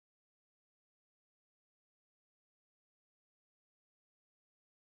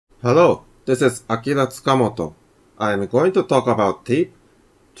Hello, this is Akira Tsukamoto. I am going to talk about TEEP,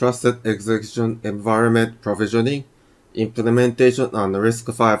 Trusted Execution Environment Provisioning, implementation on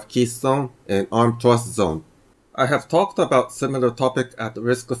RISC-V Keystone, and ARM TrustZone. I have talked about similar topic at the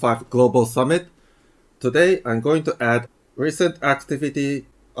RISC-V Global Summit. Today, I'm going to add recent activity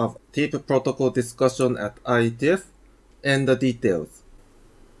of TEEP protocol discussion at IETF and the details.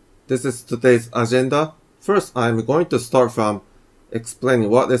 This is today's agenda. First, I'm going to start from explaining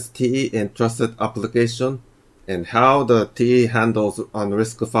what is TE in Trusted Application and how the TE handles on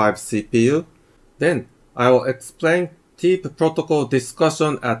RISC-V CPU. Then I will explain TEEP protocol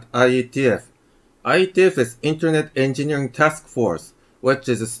discussion at IETF. IETF is Internet Engineering Task Force, which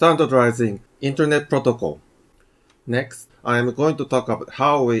is standardizing Internet protocol. Next, I am going to talk about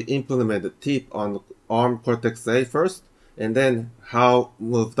how we implemented TEEP on ARM Cortex-A first, and then how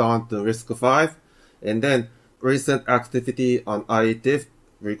moved on to RISC-V, and then recent activity on IETF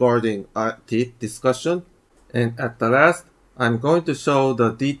regarding TEEP discussion. And at the last, I'm going to show the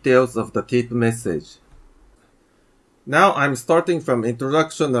details of the TEEP message. Now I'm starting from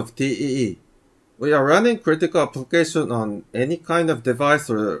introduction of TEE. We are running critical application on any kind of device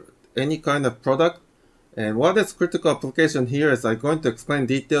or any kind of product. And what is critical application here is I'm going to explain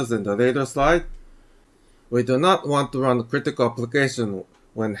details in the later slide. We do not want to run critical application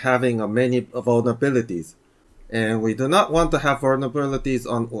when having many vulnerabilities. And we do not want to have vulnerabilities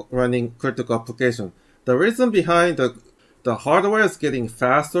on running critical application. The reason behind the hardware is getting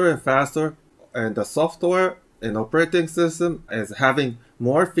faster and faster, and the software and operating system is having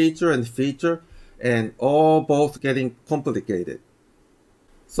more feature, and all both getting complicated.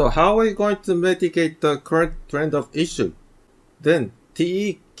 So how are we going to mitigate the current trend of issue? Then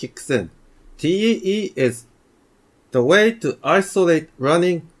TE kicks in. TEE is the way to isolate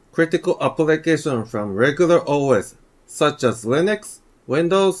running critical application from regular OS, such as Linux,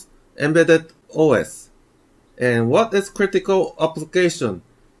 Windows, embedded OS. And what is critical application?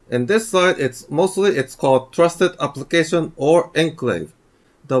 In this slide, it's called trusted application or enclave.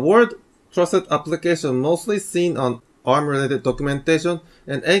 The word trusted application mostly seen on ARM-related documentation,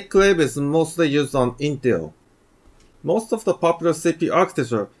 and enclave is mostly used on Intel. Most of the popular CPU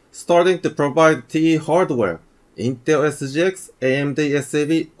architecture starting to provide TE hardware. Intel SGX, AMD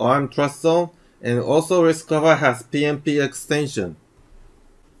SAV, ARM TrustZone, and also RISC-V has PMP extension.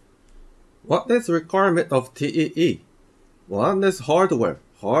 What is requirement of TEE? One is hardware.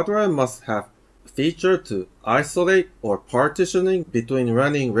 Hardware must have feature to isolate or partitioning between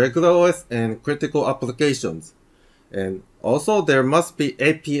running regular OS and critical applications. And also there must be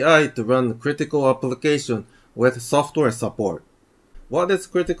API to run critical application with software support. What is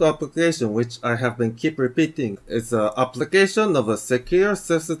critical application, which I have been keep repeating, is an application of a secure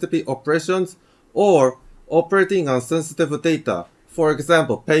sensitive operations or operating on sensitive data. For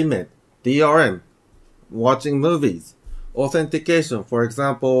example, payment, DRM, watching movies, authentication, for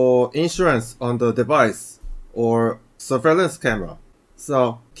example, insurance on the device, or surveillance camera.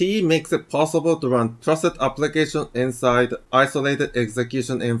 So TE makes it possible to run trusted application inside isolated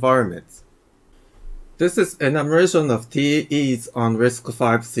execution environments. This is enumeration of TEEs on RISC-V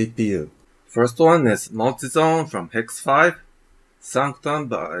CPU. First one is multi-zone from Hex5, Sanctum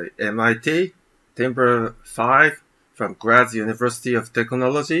by MIT, Timber 5 from Graz University of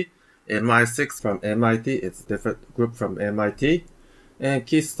Technology, MI6 from MIT, it's a different group from MIT, and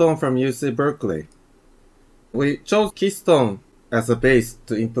Keystone from UC Berkeley. We chose Keystone as a base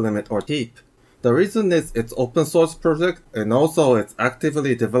to implement our TEEP. The reason is it's open source project and also it's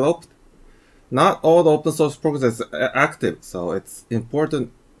actively developed. Not all the open source projects are active, so it's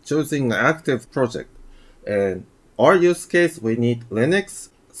important choosing an active project. And our use case, we need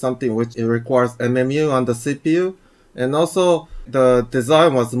Linux, something which it requires MMU on the CPU. And also the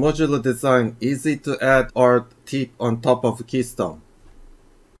design was modular design, easy to add our TEEP on top of Keystone.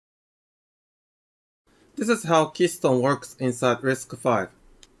 This is how Keystone works inside RISC-V.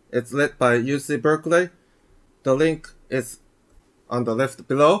 It's led by UC Berkeley. The link is on the left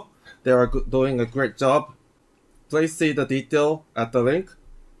below. They are doing a great job. Please see the detail at the link.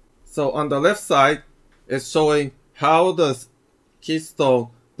 So on the left side, it's showing how the Keystone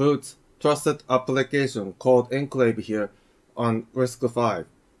boots trusted application called enclave here on RISC-V.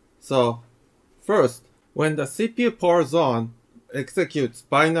 So first, when the CPU powers on, executes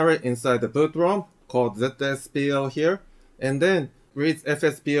binary inside the boot ROM called ZSPL here, and then reads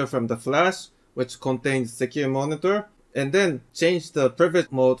FSPL from the flash, which contains secure monitor, and then change the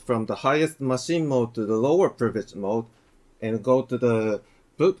privilege mode from the highest machine mode to the lower privilege mode, and go to the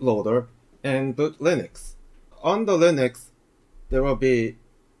bootloader and boot Linux. On the Linux, there will be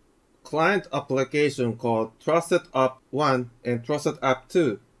client application called Trusted App 1 and Trusted App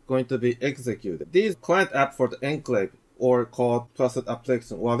 2 going to be executed. These client app for the enclave or called trusted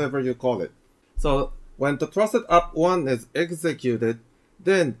application, whatever you call it. So when the trusted app 1 is executed,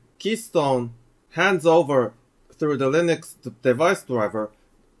 then Keystone hands over through the Linux device driver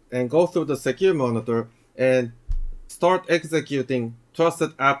and go through the secure monitor and start executing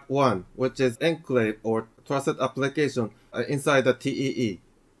trusted app 1, which is enclave or trusted application inside the TEE.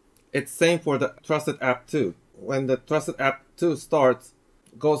 It's same for the trusted app 2. When the trusted app 2 starts,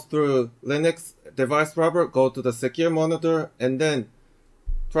 goes through Linux device driver, go to the secure monitor, and then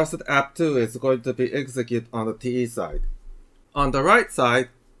trusted app 2 is going to be executed on the TE side. On the right side,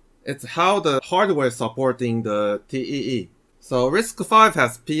 it's how the hardware is supporting the TEE. So RISC-V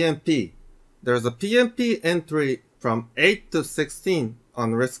has PMP. There's a PMP entry from 8 to 16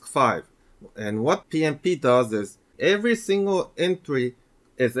 on RISC-V. And what PMP does is every single entry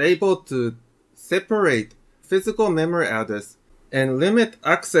is able to separate physical memory address and limit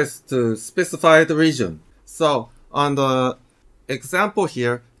access to specified region. So on the example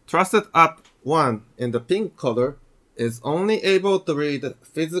here, trusted app 1 in the pink color is only able to read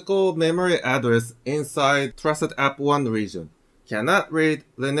physical memory address inside trusted app 1 region. Cannot read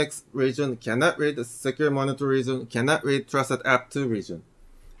Linux region, cannot read the secure monitor region, cannot read trusted app 2 region.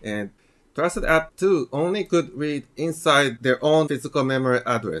 And trusted app 2 only could read inside their own physical memory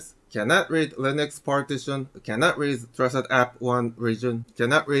address. Cannot read Linux partition, cannot read trusted app 1 region,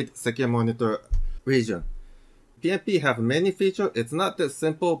 cannot read secure monitor region. PMP have many features. It's not that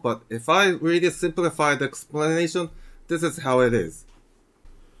simple, but if I really simplify the explanation, this is how it is.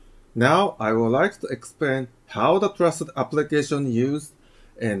 Now I would like to explain how the trusted application used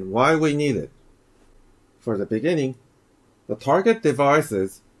and why we need it. For the beginning, the target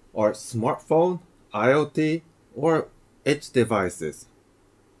devices are smartphone, IoT, or edge devices.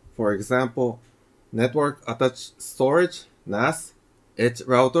 For example, network attached storage, NAS, edge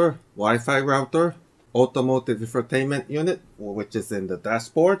router, Wi-Fi router, automotive infotainment unit, which is in the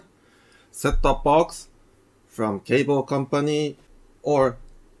dashboard, set-top box from cable company, or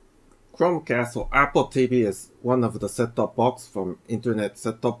Chromecast or Apple TV is one of the set-top box from internet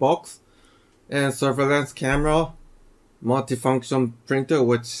set-top box, and surveillance camera, multifunction printer,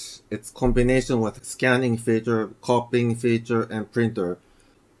 which it's combination with scanning feature, copying feature, and printer.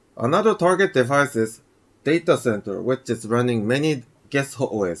 Another target device is data center, which is running many guest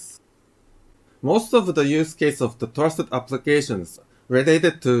OS. Most of the use case of the trusted applications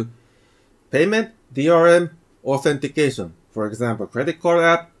related to payment, DRM, authentication. For example, credit card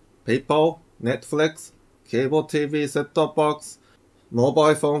app, PayPal, Netflix, cable TV set-top box,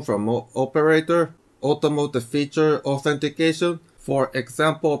 mobile phone from operator, automotive feature authentication. For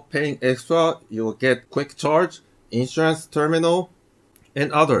example, paying extra, you'll get quick charge, insurance terminal,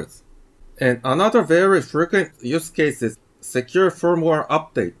 and others. And another very frequent use case is secure firmware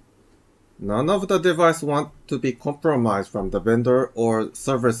update. None of the device want to be compromised from the vendor or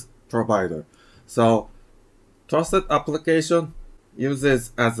service provider. So, trusted application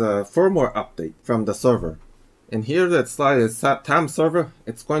uses as a firmware update from the server. And here the slide is TAM server.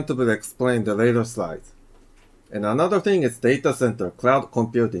 It's going to be explained in the later slides. And another thing is data center, cloud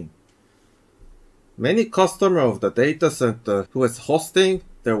computing. Many customers of the data center who is hosting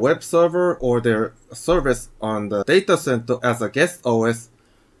their web server or their service on the data center as a guest OS,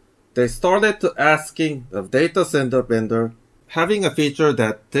 they started to asking the data center vendor having a feature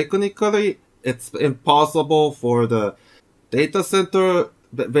that technically it's impossible for the data center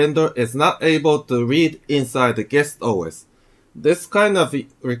vendor is not able to read inside the guest OS. This kind of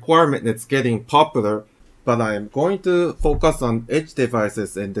requirement is getting popular, but I am going to focus on edge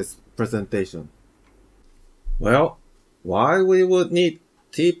devices in this presentation. Well, why we would need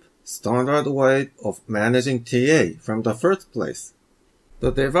TEEP, standard way of managing TA, from the first place?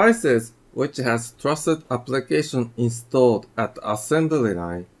 The devices which has trusted application installed at the assembly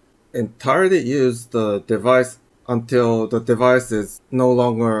line entirely use the device until the device is no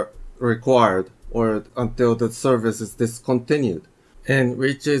longer required or until the service is discontinued and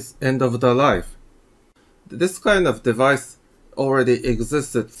reaches end of the life. This kind of device already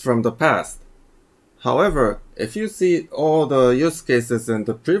existed from the past. However, if you see all the use cases in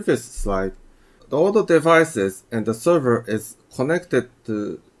the previous slide, all the devices and the server is connected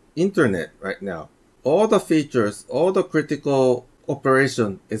to internet right now. All the features, all the critical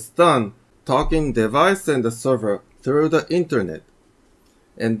operation is done talking device and the server through the internet.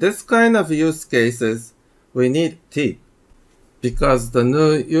 In this kind of use cases, we need TEEP because the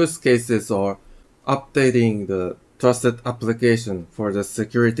new use cases are updating the trusted application for the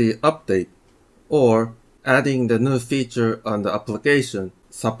security update or adding the new feature on the application,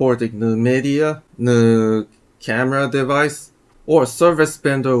 supporting new media, new camera device, or service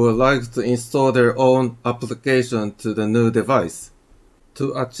vendor would like to install their own application to the new device.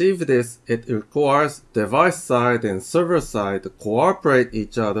 To achieve this, it requires device side and server side to cooperate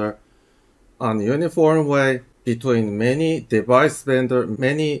each other on a uniform way between many device vendor,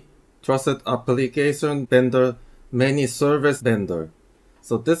 many trusted application vendor, many service vendor.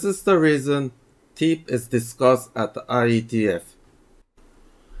 So this is the reason TEEP is discussed at the IETF.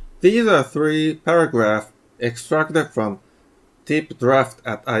 These are 3 paragraphs extracted from TEEP draft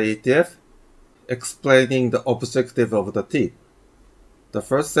at IETF explaining the objective of the TEEP. The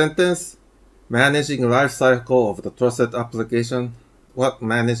first sentence, managing life cycle of the trusted application. What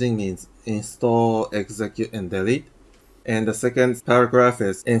managing means, install, execute, and delete. And the second paragraph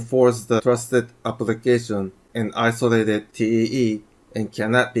is enforce the trusted application and isolated TEE and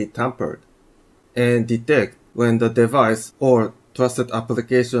cannot be tampered. And detect when the device or trusted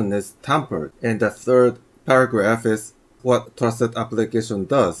application is tampered. And the third paragraph is what trusted application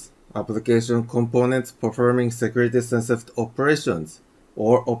does. Application components performing security sensitive operations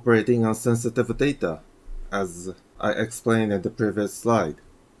or operating on sensitive data, as I explained in the previous slide.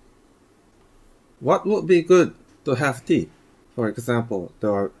 What would be good to have TEEP? For example,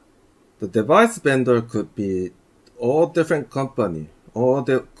 the device vendor could be all different company, or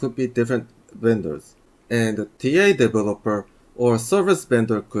there could be different vendors. And the TA developer or service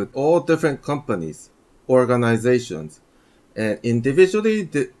vendor could all different companies, organizations, and individually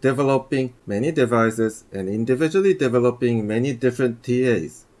developing many devices and individually developing many different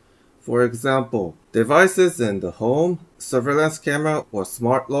TAs. For example, devices in the home, surveillance camera or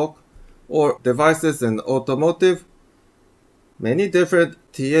smart lock, or devices in automotive. Many different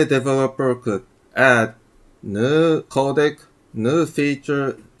TA developer could add new codec, new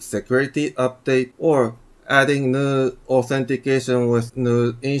feature, security update, or adding new authentication with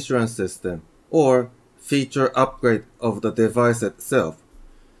new insurance system, or feature upgrade of the device itself.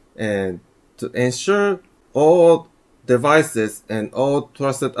 And to ensure all devices and all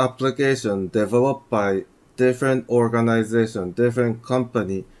trusted applications developed by different organization, different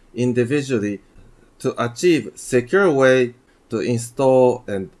company individually to achieve secure way to install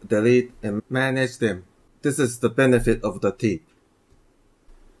and delete and manage them. This is the benefit of the TEEP.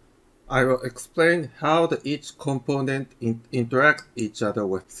 I will explain how each component interact each other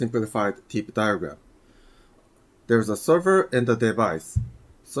with simplified TEEP diagram. There's a server and a device.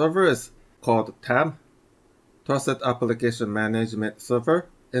 Server is called TAM, Trusted Application Management Server.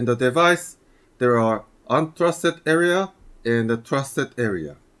 In the device, there are untrusted area and the trusted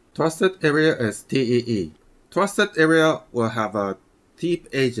area. Trusted area is TEE. Trusted area will have a TEEP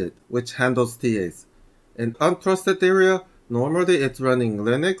agent which handles TAs. In untrusted area, normally it's running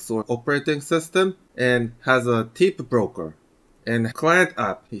Linux or operating system and has a TEEP broker. And client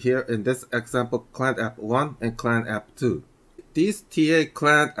app, here in this example, client app 1 and client app 2. These TA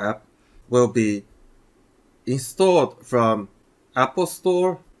client app will be installed from Apple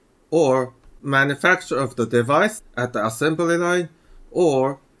Store or manufacturer of the device at the assembly line,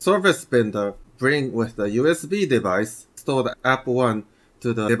 or service vendor bring with the USB device, install the app 1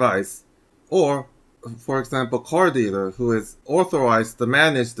 to the device, or for example, car dealer who is authorized to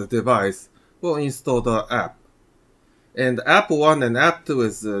manage the device will install the app. And app 1 and app 2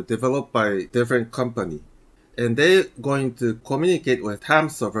 is developed by different company. And they're going to communicate with TAM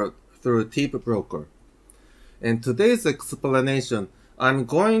server through TEEP broker. In today's explanation, I'm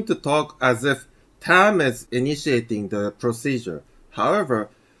going to talk as if TAM is initiating the procedure. However,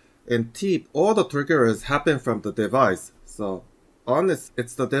 in TEEP, all the triggers happen from the device. So,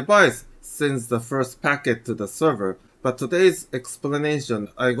 it's the device sends the first packet to the server. But today's explanation,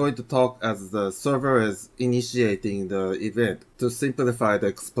 I'm going to talk as the server is initiating the event to simplify the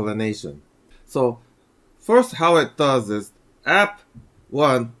explanation. So, first how it does is, app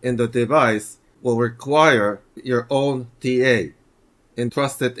 1 in the device will require your own TA in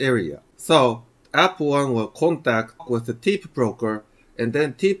trusted area. So, app 1 will contact with the TEEP broker, and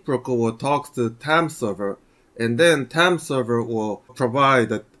then TEEP broker will talk to TAM server, and then TAM server will provide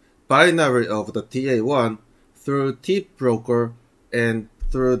the binary of the TA1 through TEEP broker and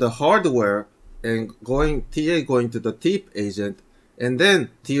through the hardware, and TA going to the TEEP agent, and then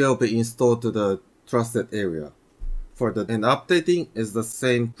TA will be installed to the trusted area. And updating is the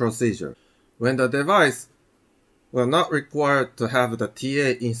same procedure. When the device will not require to have the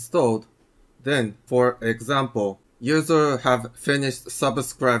TA installed, then for example, user have finished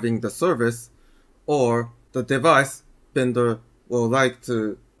subscribing the service, or the device vendor will like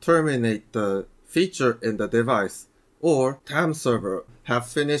to terminate the feature in the device, or TAM server have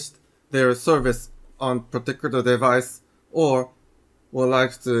finished their service on particular device, or would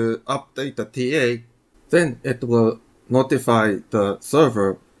like to update the TA, then it will notify the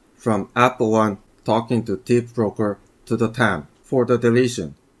server from app1 talking to TEEP broker to the TAM for the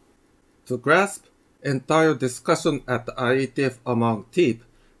deletion. To grasp entire discussion at the IETF among TEEP,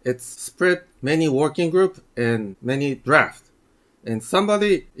 it's spread many working group and many drafts. And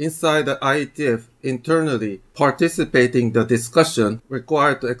somebody inside the IETF internally participating the discussion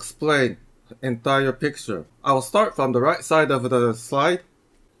required to explain entire picture. I'll start from the right side of the slide.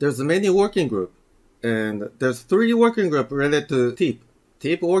 There's many working group, and there's 3 working group related to TEEP.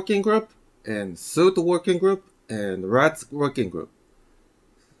 TEEP working group, and suit working group, and RATS working group.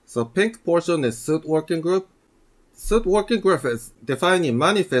 So pink portion is suit working group. Suit working group is defining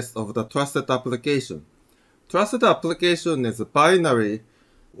manifest of the trusted application. Trusted application is a binary,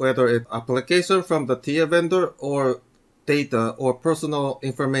 whether it's application from the TA vendor or data or personal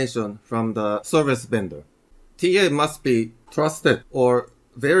information from the service vendor. TA must be trusted or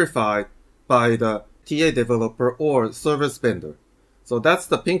verified by the TA developer or service vendor. So that's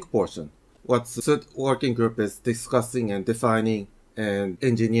the pink portion, what suit working group is discussing and defining and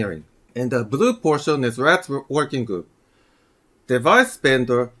engineering. And the blue portion is RAT working group. Device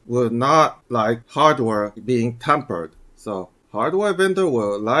vendor will not like hardware being tampered. So hardware vendor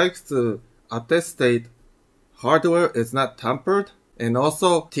will like to attestate hardware is not tampered, and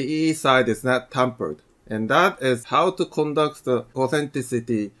also TE side is not tampered. And that is how to conduct the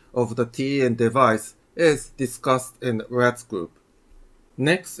authenticity of the TE and device is discussed in RATS group.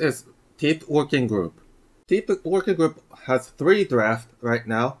 Next is TEEP working group. TEEP working group has 3 drafts right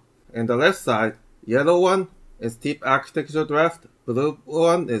now. And the left side, yellow one is TEEP architecture draft, blue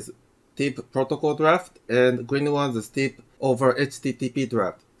one is TEEP protocol draft, and green one is TEEP over HTTP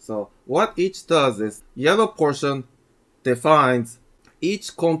draft. So what each does is, yellow portion defines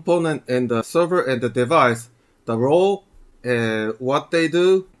each component in the server and the device, the role, what they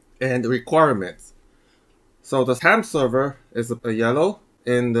do, and requirements. So the TAM server is a yellow,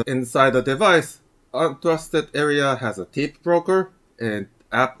 and inside the device, untrusted area has a TEEP broker, and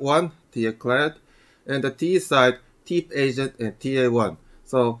app1, TA client, and the T side, TEEP agent and TA1.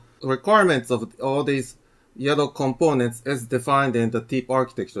 So requirements of all these yellow components is defined in the TEEP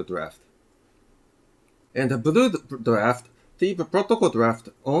architecture draft. And the blue draft, TEEP protocol draft,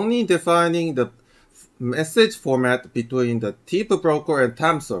 only defining the message format between the TEEP broker and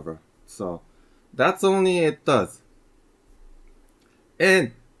TAM server. So that's only it does.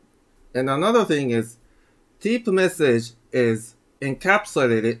 And another thing is, TEEP message is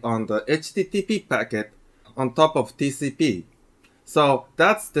encapsulated on the HTTP packet on top of TCP. So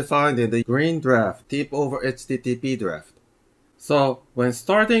that's defined in the green draft, TEEP over HTTP draft. So when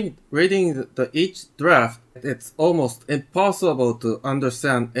starting reading each draft, it's almost impossible to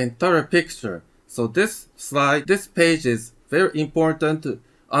understand entire picture. So this page is very important to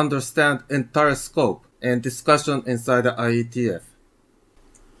understand entire scope and discussion inside the IETF.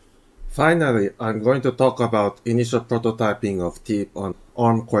 Finally, I'm going to talk about initial prototyping of TEEP on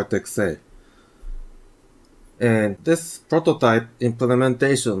ARM Cortex-A. And this prototype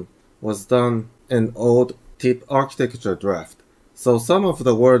implementation was done in old TEEP architecture draft. So some of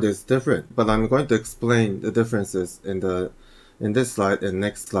the word is different, but I'm going to explain the differences in this slide and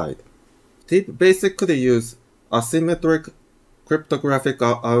next slide. TEEP basically use asymmetric cryptographic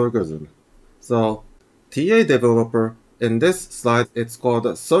algorithm. So TA developer, in this slide, it's called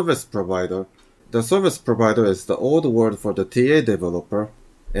a service provider. The service provider is the old word for the TA developer.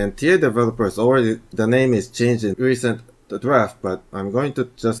 And TA developer is already, the name is changed in recent draft, but I'm going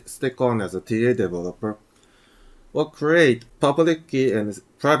to just stick on as a TA developer. Will create public key and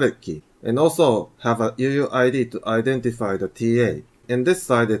private key, and also have a UUID to identify the TA. In this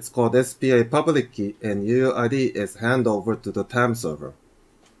slide, it's called SPI public key, and UUID is handed over to the TAM server.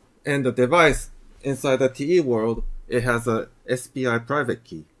 And the device inside the TE world, it has a SPI private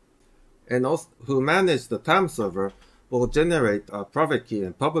key. And also, who manage the TAM server will generate a private key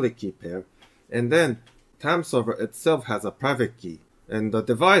and public key pair. And then TAM server itself has a private key. And the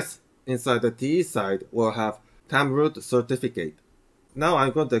device inside the TE side will have TAM root certificate. Now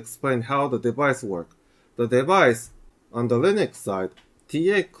I'm going to explain how the device works. The device on the Linux side,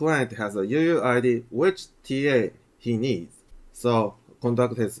 TA client has a UUID which TA he needs. So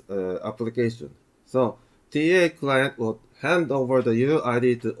conduct his application. So TA client will hand over the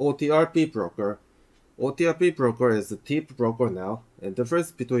UUID to OTRP broker. OTRP broker is a TEEP broker now. And the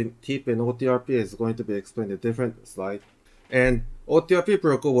difference between TEEP and OTRP is going to be explained in a different slide. And OTRP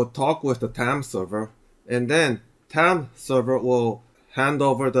broker will talk with the TAM server. And then TAM server will hand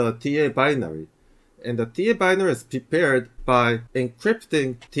over the TA binary. And the TA binary is prepared by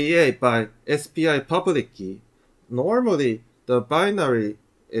encrypting TA by SPI public key. Normally, the binary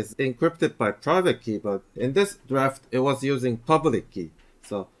is encrypted by private key, but in this draft it was using public key.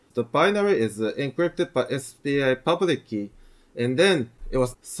 So the binary is encrypted by SPA public key, and then it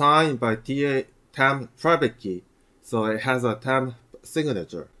was signed by TA TAM private key. So it has a TAM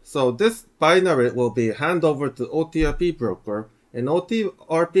signature. So this binary will be handed over to OTRP broker, and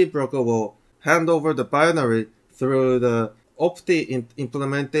OTRP broker will hand over the binary through the OPT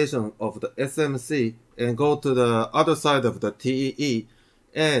implementation of the SMC and go to the other side of the TEE,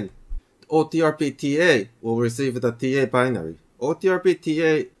 and OTRP TA will receive the TA binary. OTRP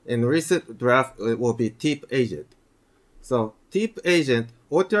TA in recent draft it will be TEEP agent. So TEEP agent,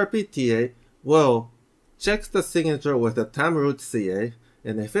 OTRP TA will check the signature with the TAM root CA,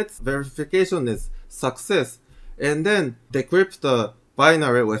 and if its verification is success, and then decrypt the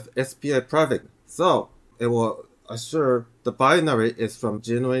binary with SPA private. So it will assure the binary is from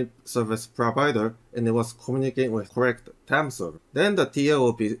genuine service provider and it was communicating with correct TAM server. Then the TA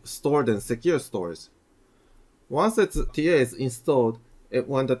will be stored in secure storage. Once its TA is installed,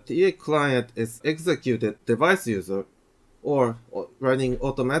 when the TA client is executed, device user or running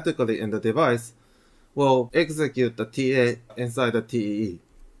automatically in the device will execute the TA inside the TEE.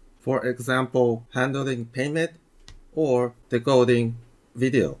 For example, handling payment or decoding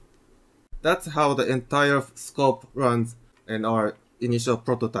video. That's how the entire scope runs in our initial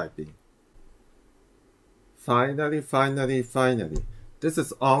prototyping. Finally, this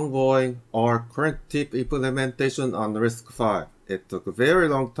is ongoing our current TEEP implementation on RISC-V. It took a very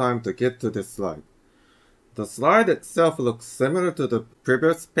long time to get to this slide. The slide itself looks similar to the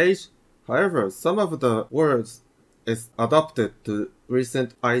previous page. However, some of the words is adopted to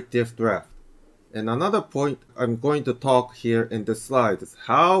recent IETF draft. And another point I'm going to talk here in this slide is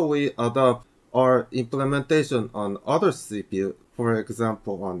how we adopt our implementation on other CPU, for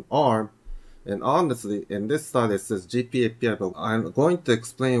example on ARM. And honestly, in this slide it says GP API, but I'm going to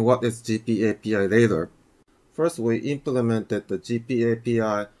explain what is GP API later. First, we implemented the GP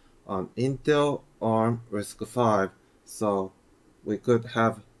API on Intel ARM RISC-V, so we could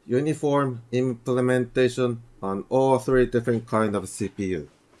have uniform implementation on all three different kinds of CPU.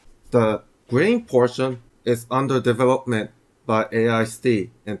 The green portion is under development by AIST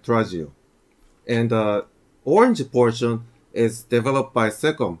and TrustZone, and the orange portion is developed by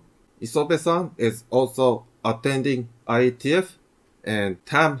Secom. Isobe-san is also attending IETF, and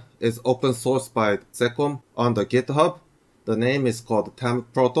TAM is open sourced by Secom on the GitHub. The name is called TAM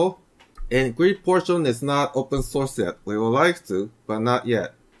Proto. And green portion is not open source yet. We would like to, but not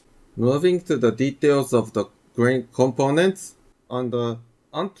yet. Moving to the details of the green components, on the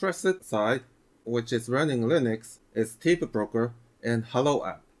untrusted side, which is running Linux, is TEEP broker and Hello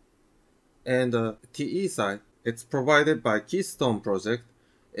app. And the TE side, it's provided by Keystone project,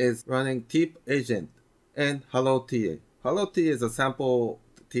 is running TEEP agent and Hello TA. Hello TA is a sample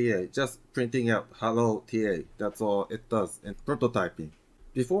TA, just printing out Hello TA. That's all it does in prototyping.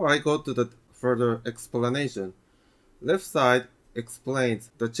 Before I go to the further explanation, left side explains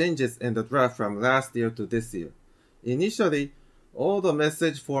the changes in the draft from last year to this year. Initially, all the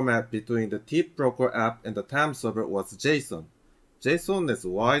message format between the TEEP broker app and the TAM server was JSON. JSON is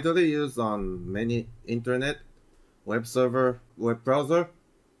widely used on many internet, web server, web browser,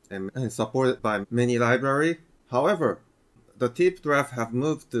 and supported by many libraries. However, the TEEP draft have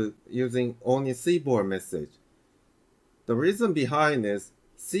moved to using only CBOR message. The reason behind is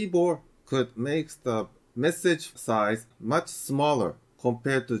CBOR could make the message size much smaller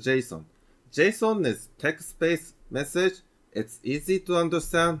compared to JSON. JSON is text-based message. It's easy to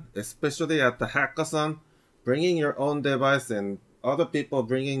understand, especially at the hackathon, bringing your own device and other people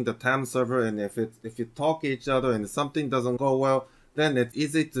bringing the TAM server, and if you talk each other and something doesn't go well, then it's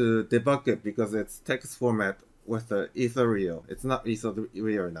easy to debug it because it's text format with the Ethereal. It's not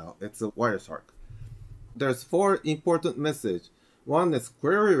Ethereal now, it's a Wireshark. There's 4 important messages. One is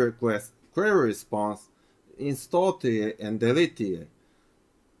query request, query response, install TA, and delete TA.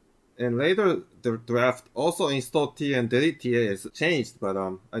 And later, the draft also install TA and delete TA is changed, but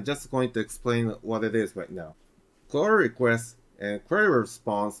I'm just going to explain what it is right now. Query request and query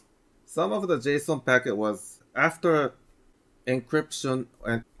response, some of the JSON packet was after encryption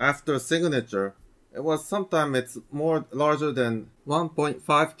and after signature. It was sometimes it's more larger than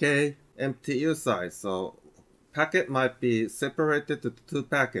 1.5K MTU size, so packet might be separated to 2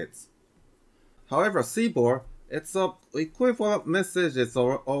 packets. However, CBOR, it's a equivalent message. It's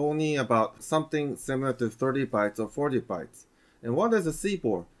only about something similar to 30 bytes or 40 bytes. And what is a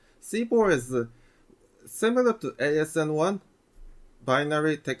CBOR? CBOR is similar to ASN1,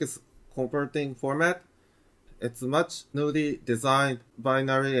 binary text converting format. It's much newly designed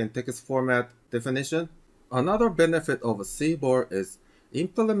binary and text format definition. Another benefit of a CBOR is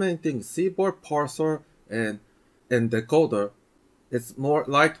implementing CBORD parser and decoder is more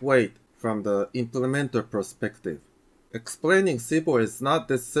lightweight from the implementer perspective. Explaining CBORD is not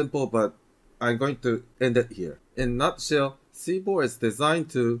this simple, but I'm going to end it here. In a nutshell, CBORD is designed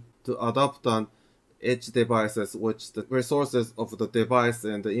to adopt on edge devices which the resources of the device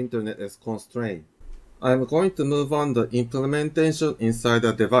and the internet is constrained. I'm going to move on the implementation inside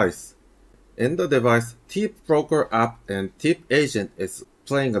the device. In the device, TEEP broker app and TEEP agent is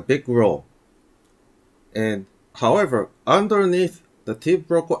playing a big role. And however, underneath the TEEP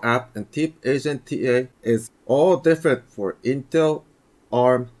broker app and TEEP agent TA is all different for Intel,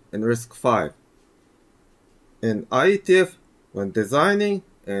 ARM, and RISC-V. In IETF, when designing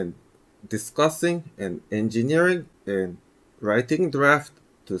and discussing and engineering and writing draft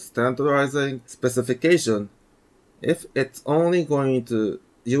to standardizing specification, if it's only going to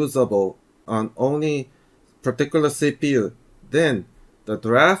usable on only particular CPU, then the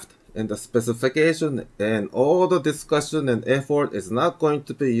draft and the specification and all the discussion and effort is not going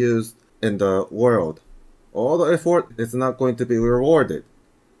to be used in the world. All the effort is not going to be rewarded.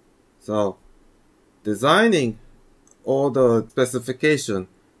 So designing all the specification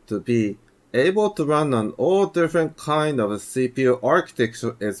to be able to run on all different kind of CPU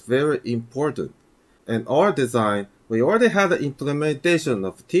architecture is very important. In our design, we already had the implementation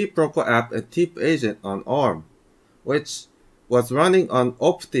of TEEP broker app and TEEP agent on ARM, which was running on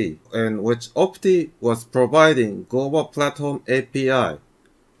Opti, and which Opti was providing global platform API.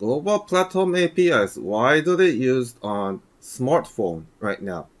 Global platform API is widely used on smartphone right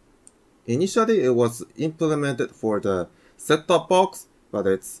now. Initially, it was implemented for the set-top box, but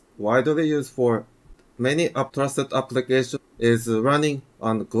it's widely used for many trusted applications. Is running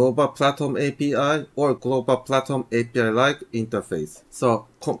on global platform API or global platform API-like interface. So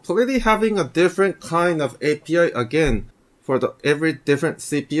completely having a different kind of API again for every different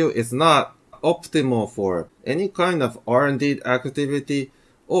CPU is not optimal for any kind of R&D activity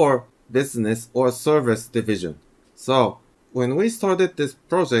or business or service division. So when we started this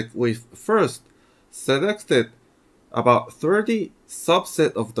project, we first selected about 30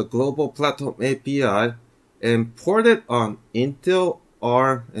 subset of the global platform API and ported on Intel,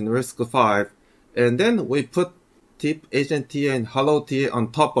 ARM, and RISC-V, and then we put TEEP agent TA and Hello TA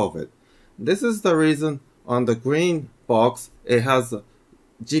on top of it. This is the reason on the green box it has a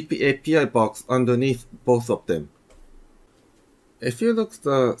GP API box underneath both of them. If you look at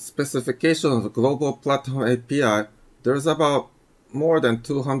the specification of the global platform API, there's about more than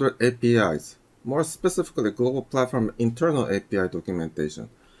 200 APIs. More specifically, global platform internal API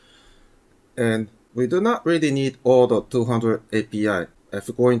documentation. And we do not really need all the 200 API if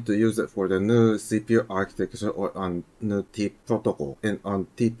we're going to use it for the new CPU architecture or on new TEEP protocol and on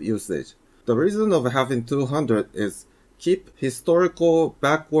TEEP usage. The reason of having 200 is keep historical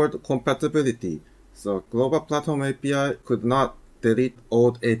backward compatibility. So global platform API could not delete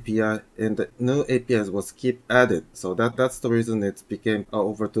old API and the new APIs was keep added. So that's the reason it became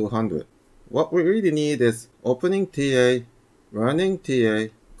over 200. What we really need is opening TA, running TA,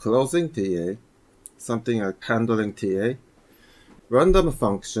 closing TA, something like handling TA, random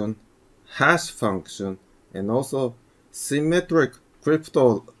function, hash function, and also symmetric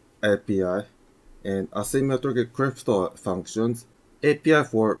crypto API and asymmetric crypto functions, API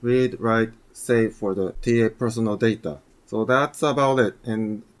for read, write, save for the TA personal data. So that's about it.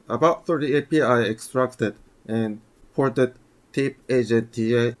 And about 30 API extracted and ported TEEP agent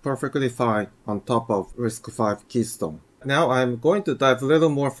TA perfectly fine on top of RISC-V Keystone. Now I'm going to dive a little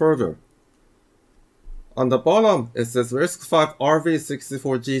more further. On the bottom, it says RISC-V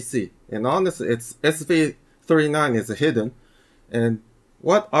RV64GC, and honestly, its SV39 is hidden. And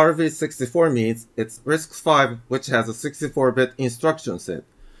what RV64 means, it's RISC-V, which has a 64-bit instruction set.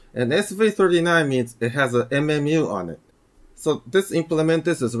 And SV39 means it has a MMU on it. So this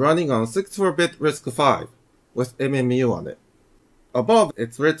implementation is running on 64-bit RISC-V with MMU on it. Above,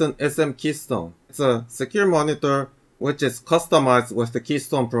 it's written SM Keystone. It's a secure monitor which is customized with the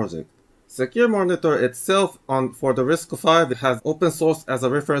Keystone project. Secure Monitor itself for the RISC-V has open source as a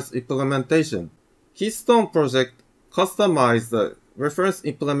reference implementation. Keystone project customized the reference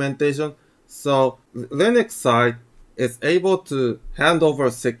implementation so Linux side is able to hand over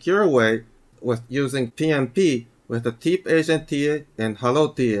a secure way with using PNP with the TEEP agent TA and Hello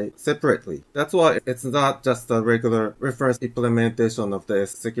TA separately. That's why it's not just a regular reference implementation of the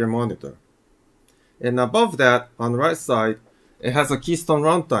Secure Monitor. And above that, on the right side, it has a Keystone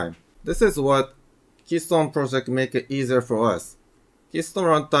runtime. This is what Keystone project make it easier for us. Keystone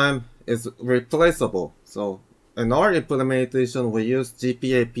runtime is replaceable. So in our implementation, we use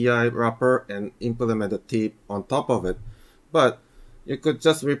GP API wrapper and implement the TEEP on top of it. But you could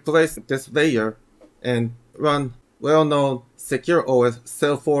just replace this layer and run well-known secure OS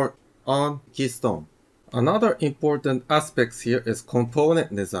Cell4 on Keystone. Another important aspect here is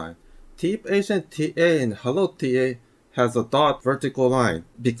component design. TEEP agent TA in Hello TA has a dot vertical line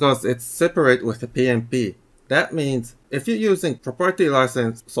because it's separate with the PNP. That means if you're using proprietary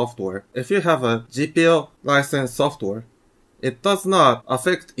licensed software, if you have a GPL licensed software, it does not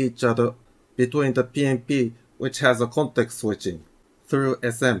affect each other between the PNP, which has a context switching through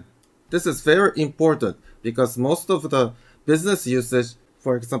SM. This is very important because most of the business usage,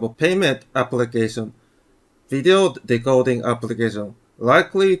 for example, payment application, video decoding application,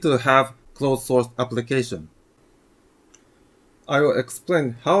 likely to have closed source application. I will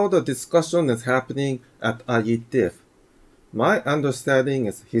explain how the discussion is happening at IETF. My understanding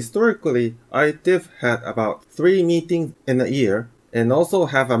is historically IETF had about 3 meetings in a year and also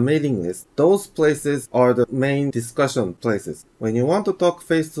have a mailing list. Those places are the main discussion places. When you want to talk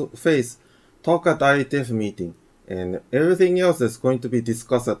face to face, talk at IETF meeting, and everything else is going to be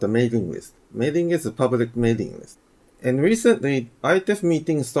discussed at the mailing list. Mailing is a public mailing list. And recently, IETF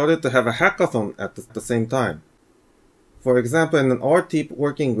meetings started to have a hackathon at the same time. For example, in our TEEP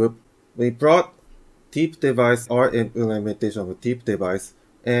working group, we brought TEEP device, our implementation of a TEEP device,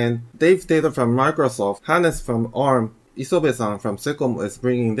 and Dave Taylor from Microsoft, Hannes from ARM, Isobe-san from Tsukamoto is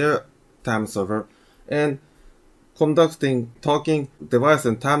bringing their time server, and talking device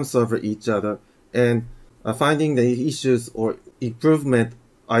and time server each other, and finding the issues or improvement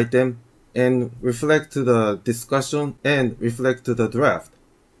item, and reflect to the discussion and reflect to the draft.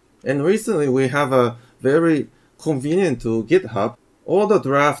 And recently we have a very convenient tool, GitHub, all the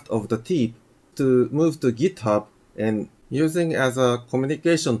draft of the TEEP to move to GitHub and using as a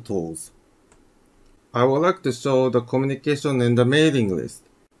communication tools. I would like to show the communication in the mailing list.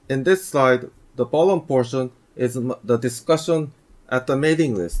 In this slide, the bottom portion is the discussion at the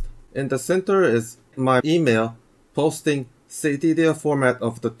mailing list. In the center is my email posting CTDL format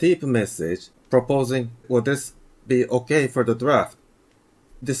of the TEEP message, proposing will this be okay for the draft.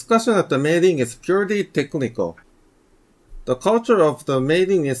 Discussion at the mailing is purely technical. The culture of the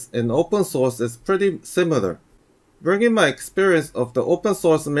mailing list in open source is pretty similar. Bringing my experience of the open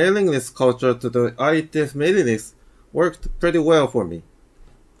source mailing list culture to the IETF mailing list worked pretty well for me.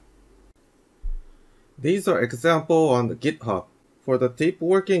 These are examples on the GitHub. For the TEEP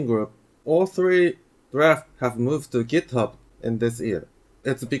working group, all 3 drafts have moved to GitHub in this year.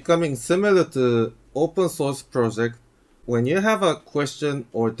 It's becoming similar to open source project. When you have a question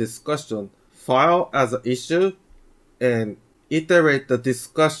or discussion, file as an issue and iterate the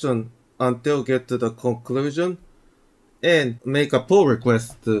discussion until get to the conclusion, and make a pull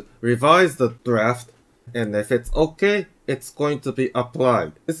request to revise the draft, and if it's okay, it's going to be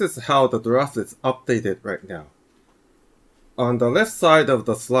applied. This is how the draft is updated right now. On the left side of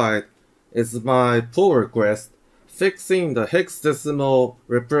the slide is my pull request fixing the hexadecimal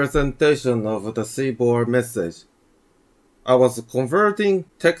representation of the CBOR message. I was converting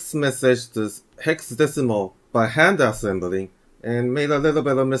text message to hexadecimal by hand assembling and made a little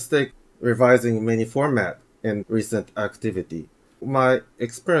bit of mistake revising many format in recent activity. My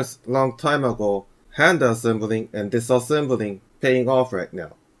experience long time ago, hand assembling and disassembling paying off right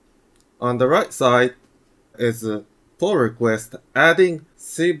now. On the right side is a pull request adding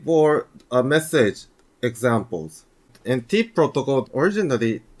CBOR message examples. In TEEP protocol,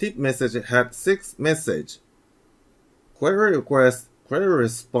 originally TEEP message had 6 messages: query request, query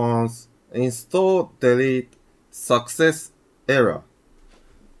response, install, delete, success, error.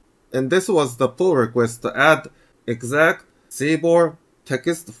 And this was the pull request to add exact CBOR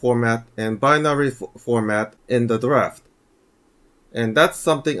text format and binary format in the draft. And that's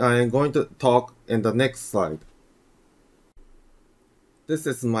something I am going to talk in the next slide. This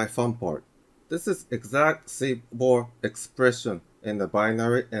is my fun part. This is exact CBOR expression in the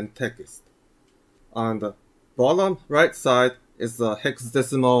binary and text. On the bottom right side is the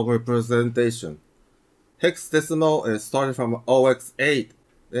hexadecimal representation. Hexadecimal is starting from OX8,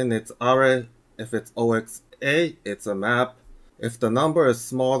 then it's array. If it's OXA, it's a map. If the number is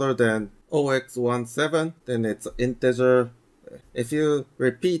smaller than OX17, then it's an integer. If you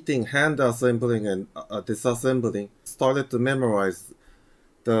repeating hand assembling and disassembling, started to memorize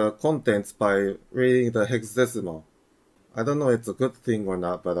the contents by reading the hexadecimal. I don't know if it's a good thing or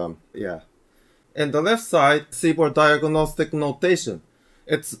not, but yeah. And the left side, CBOR diagnostic notation.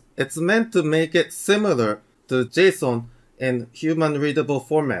 It's meant to make it similar to JSON in human readable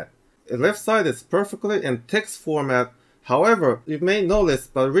format. The left side is perfectly in text format. However, you may notice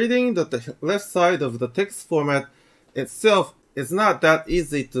by reading the left side of the text format itself, it's not that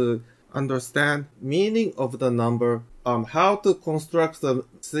easy to understand meaning of the number, how to construct the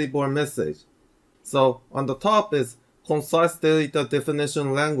CBOR message. So on the top is Concise Data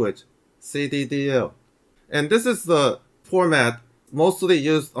Definition Language, CDDL. And this is the format mostly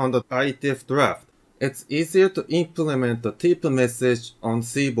used on the IETF draft. It's easier to implement the TEEP message on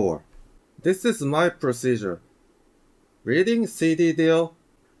CBOR. This is my procedure. Reading CDDL,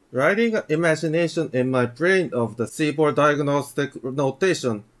 writing an imagination in my brain of the CBOR diagnostic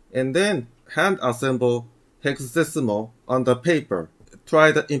notation, and then hand assemble hexadecimal on the paper.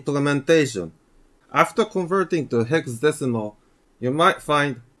 Try the implementation. After converting to hexadecimal, you might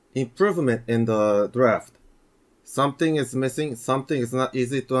find improvement in the draft. Something is missing, something is not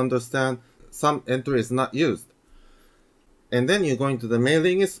easy to understand, some entry is not used. And then you're going to the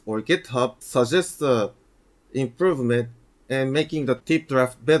mailing list or GitHub, suggest the improvement and making the TEEP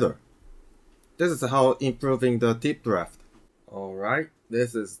draft better. This is how improving the TEEP draft. Alright,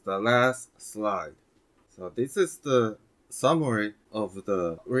 this is the last slide. So this is the summary of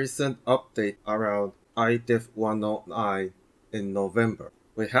the recent update around IETF 109 in November.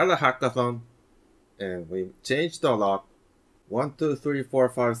 We had a hackathon and we changed a lot. 1, 2, 3, 4,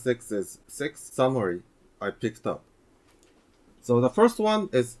 5, 6 is 6 summary I picked up. So the first one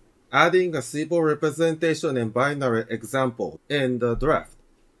is adding a CBOR representation and binary example in the draft.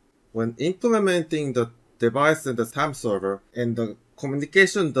 When implementing the device in the TAM server and the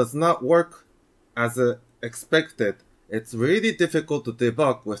communication does not work as expected, it's really difficult to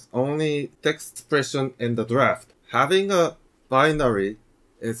debug with only text expression in the draft. Having a binary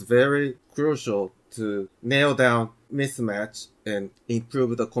is very crucial to nail down mismatch and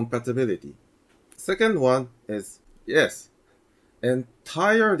improve the compatibility. Second one is, yes,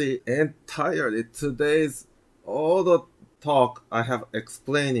 entirely today's all the talk I have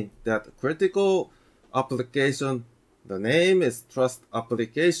explaining that critical application, the name is trusted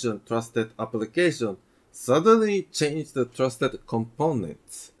application, suddenly changed the trusted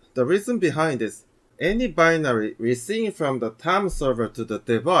components. The reason behind is any binary receiving from the TAM server to the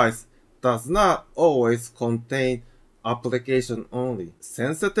device does not always contain application only.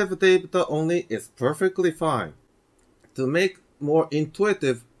 Sensitive data only is perfectly fine. To make more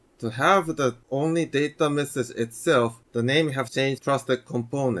intuitive to have the only data message itself, the name have changed trusted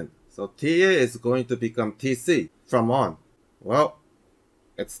component. So TA is going to become TC from on. Well,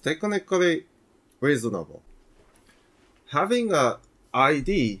 it's technically reasonable. Having a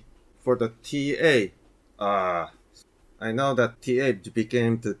ID for the TA, I know that TA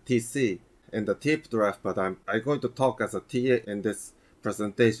became the TC in the TEEP draft, but I'm going to talk as a TA in this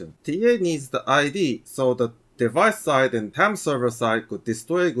presentation. TA needs the ID so the device side and TAM server side could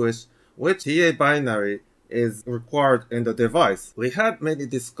distinguish which TA binary is required in the device. We had many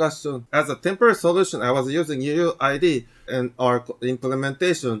discussions. As a temporary solution, I was using UUID in our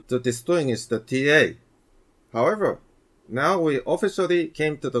implementation to distinguish the TA. However, now we officially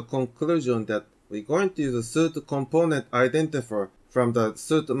came to the conclusion that we're going to use a suit component identifier from the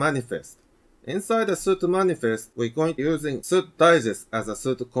suit manifest. Inside the suit manifest, we're going to using suit digest as a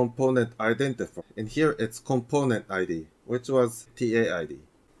suit component identifier. And here it's component ID, which was TA ID.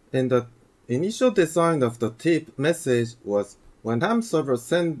 In the initial design of the TEEP message was when TAM server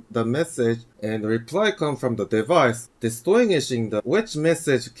send the message and reply come from the device, distinguishing which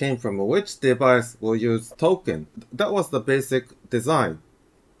message came from which device will use token. That was the basic design.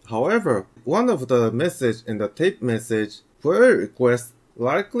 However, one of the message in the TEEP message, query request,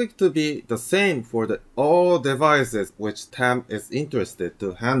 likely to be the same for all devices which TAM is interested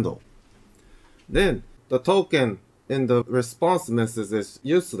to handle. Then, the token in the response message is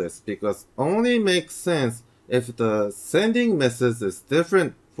useless because only makes sense if the sending message is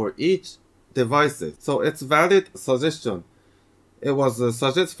different for each device. So it's valid suggestion. It was a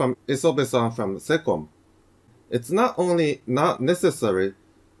suggestion from Isobe-san from Secom. It's not only not necessary,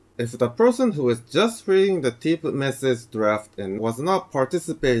 if the person who is just reading the TEEP message draft and was not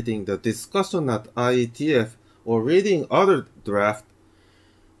participating in the discussion at IETF or reading other draft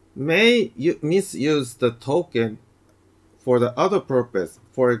may misuse the token for the other purpose.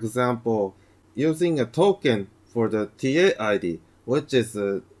 For example, using a token for the TA ID, which is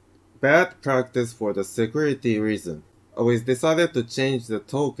a bad practice for the security reason. We decided to change the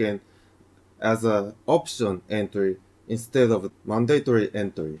token as an option entry instead of mandatory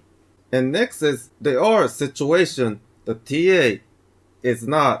entry. And next is, there are situations the TA is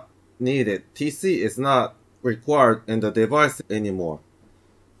not needed. TC is not required in the device anymore.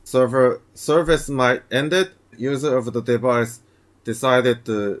 Service might end it. User of the device decided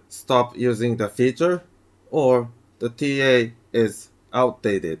to stop using the feature, or the TA is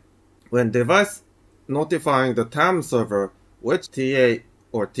outdated. When device notifying the TAM server which TA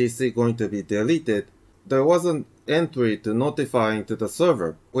or TC going to be deleted, there wasn't entry to notifying to the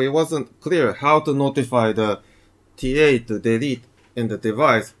server. It wasn't clear how to notify the TA to delete in the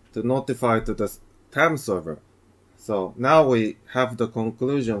device to notify to the TAM server. So now we have the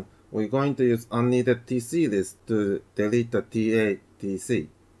conclusion. We're going to use unneeded TC list to delete the TA TC.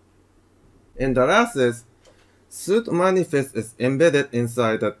 And the last is, suit manifest is embedded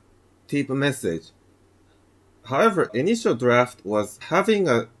inside the TEEP message. However, initial draft was having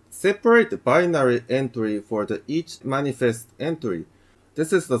a separate binary entry for each manifest entry.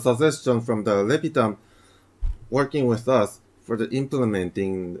 This is the suggestion from the Levitam working with us for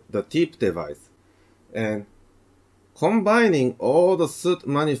implementing the TEEP device. And combining all the suit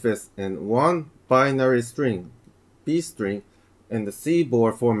manifests in one binary string, B string, in the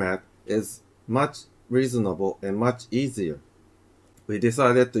CBOR format is much reasonable and much easier. We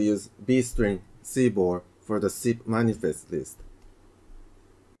decided to use B string CBOR for the SIP manifest list.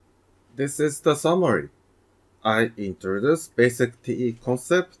 This is the summary. I introduced basic TE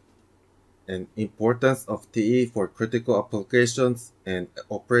concept and importance of TE for critical applications and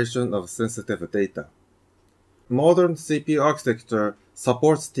operation of sensitive data. Modern CPU architecture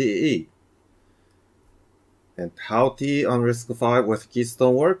supports TE. And how TE on RISC-V with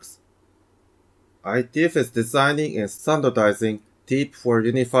Keystone works? ITF is designing and standardizing TEEP for a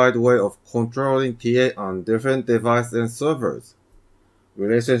unified way of controlling TA on different devices and servers.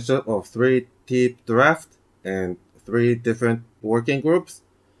 Relationship of 3 TEEP draft and 3 different working groups.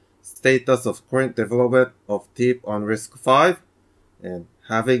 Status of current development of TEEP on RISC-V, and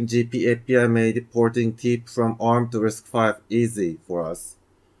having GP API made porting TEEP from ARM to RISC-V easy for us.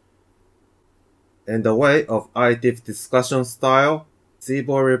 And the way of ITF discussion style,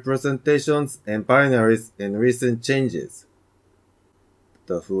 CBOR representations and binaries and recent changes.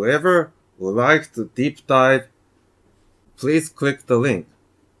 Whoever would like to deep dive, please click the link.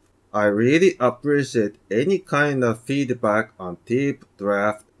 I really appreciate any kind of feedback on TEEP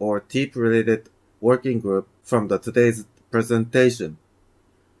draft or TEEP related working group from today's presentation.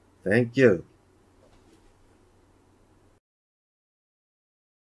 Thank you.